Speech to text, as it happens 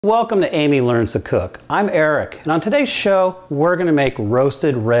Welcome to Amy Learns to Cook. I'm Eric, and on today's show, we're going to make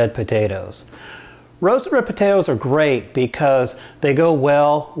roasted red potatoes. Roasted red potatoes are great because they go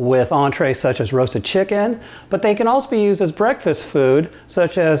well with entrees such as roasted chicken, but they can also be used as breakfast food,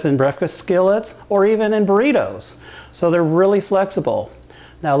 such as in breakfast skillets or even in burritos. So they're really flexible.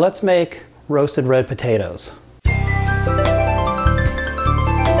 Now let's make roasted red potatoes.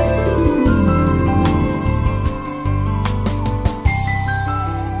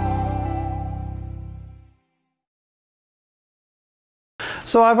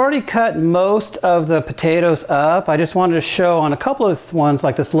 So I've already cut most of the potatoes up. I just wanted to show on a couple of ones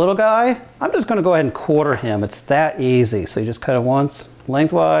like this little guy, I'm just going to go ahead and quarter him. It's that easy. So you just cut it once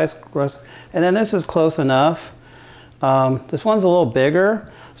lengthwise, and then this is close enough. This one's a little bigger,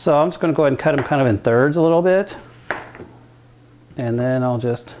 so I'm just going to go ahead and cut him kind of in thirds a little bit. And then I'll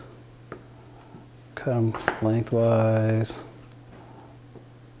just cut them lengthwise,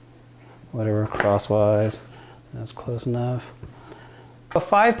 whatever, crosswise. That's close enough. A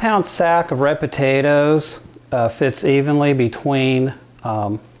 5-pound sack of red potatoes fits evenly between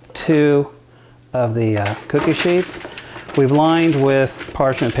two of the cookie sheets. We've lined with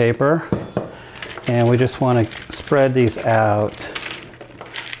parchment paper, and we just want to spread these out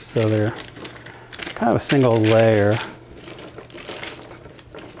so they're kind of a single layer.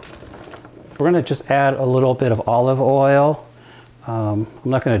 We're going to just add a little bit of olive oil. I'm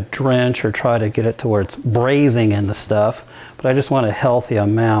not going to drench or try to get it to where it's braising in the stuff, but I just want a healthy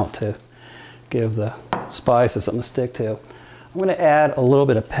amount to give the spices something to stick to. I'm going to add a little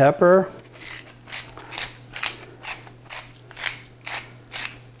bit of pepper.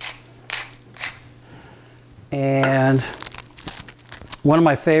 And one of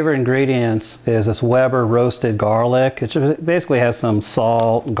my favorite ingredients is this Weber roasted garlic. It basically has some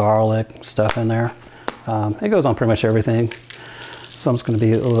salt, garlic stuff in there. It goes on pretty much everything. So I'm just going to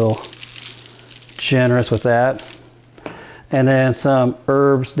be a little generous with that. And then some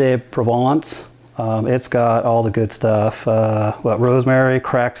herbes de Provence. It's got all the good stuff. Rosemary,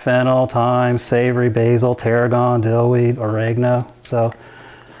 cracked fennel, thyme, savory, basil, tarragon, dillweed, oregano. So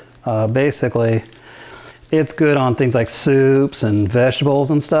basically it's good on things like soups and vegetables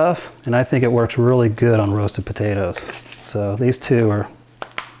and stuff. And I think it works really good on roasted potatoes. So these two are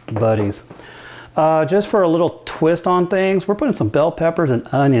buddies. Just for a little twist on things, we're putting some bell peppers and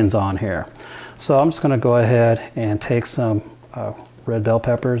onions on here. So I'm just going to go ahead and take some red bell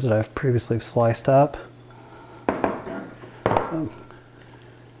peppers that I've previously sliced up. Some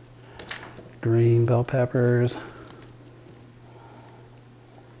green bell peppers.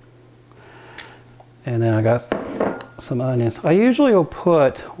 And then I got some onions. I usually will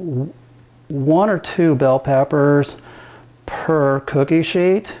put 1 or 2 bell peppers per cookie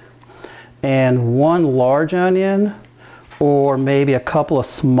sheet, and 1 large onion, or maybe a couple of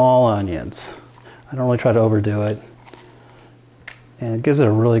small onions. I don't really try to overdo it. And it gives it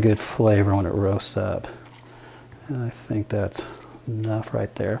a really good flavor when it roasts up. And I think that's enough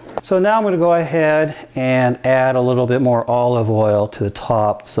right there. So now I'm going to go ahead and add a little bit more olive oil to the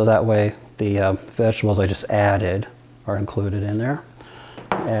top, so that way the vegetables I just added are included in there.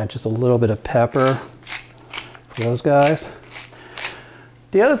 Add just a little bit of pepper for those guys.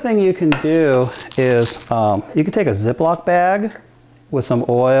 The other thing you can do is you can take a Ziploc bag with some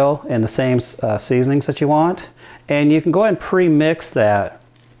oil and the same seasonings that you want, and you can go ahead and pre-mix that,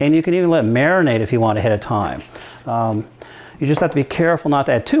 and you can even let it marinate if you want ahead of time. You just have to be careful not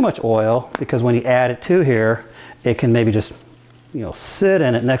to add too much oil, because when you add it to here, it can maybe just sit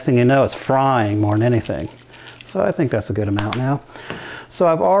in it. Next thing you know, it's frying more than anything. So I think that's a good amount now. So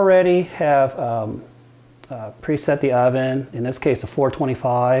I've already preset the oven, in this case to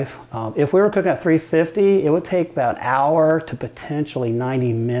 425. If we were cooking at 350, it would take about an hour to potentially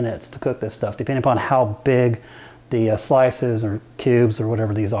 90 minutes to cook this stuff, depending upon how big the slices or cubes or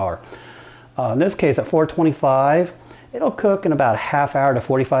whatever these are. In this case at 425, it'll cook in about a half hour to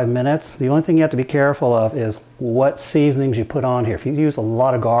 45 minutes. The only thing you have to be careful of is what seasonings you put on here. If you use a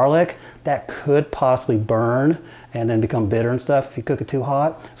lot of garlic, that could possibly burn and then become bitter and stuff if you cook it too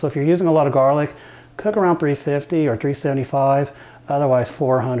hot. So if you're using a lot of garlic, cook around 350 or 375, otherwise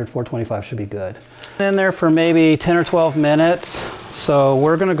 400, 425 should be good. In there for maybe 10 or 12 minutes. So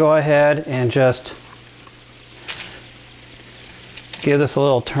we're going to go ahead and just give this a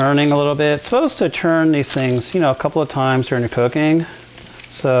little turning a little bit. It's supposed to turn these things, a couple of times during your cooking.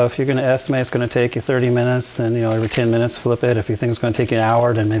 So if you're going to estimate it's going to take you 30 minutes, then every 10 minutes flip it. If you think it's going to take you an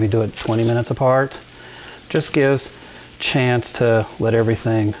hour, then maybe do it 20 minutes apart. Just gives a chance to let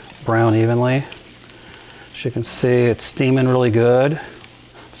everything brown evenly. As you can see, it's steaming really good.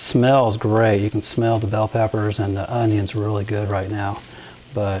 Smells great. You can smell the bell peppers and the onions really good right now.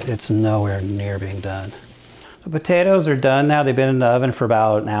 but it's nowhere near being done. The potatoes are done now. They've been in the oven for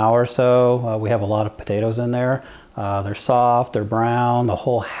about an hour or so. We have a lot of potatoes in there. They're soft, they're brown. The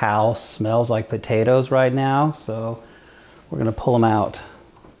whole house smells like potatoes right now, so we're gonna pull them out.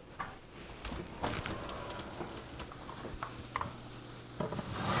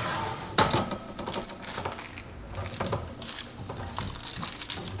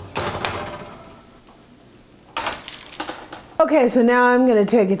 Okay, so now I'm going to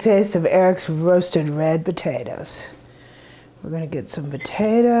take a taste of Eric's roasted red potatoes. We're going to get some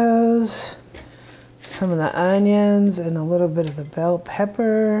potatoes, some of the onions, and a little bit of the bell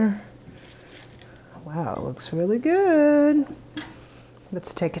pepper. Wow, it looks really good.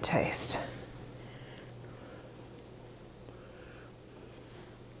 Let's take a taste.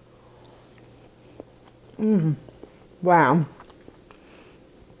 Wow.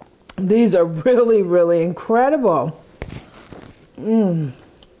 These are really, really incredible. The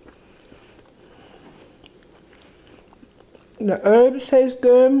herbs taste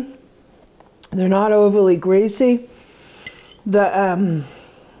good. They're not overly greasy. The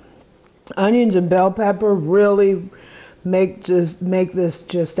onions and bell pepper really make this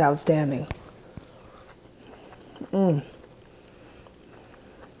just outstanding. I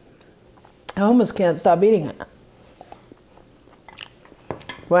almost can't stop eating it.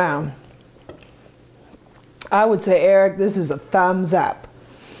 Wow. I would say, Eric, this is a thumbs up.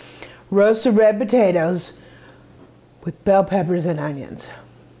 Roasted red potatoes with bell peppers and onions.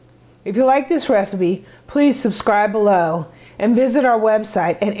 If you like this recipe, please subscribe below and visit our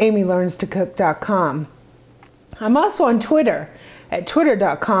website at amylearnstocook.com. I'm also on Twitter at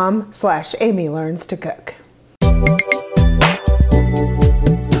twitter.com/amylearnstocook.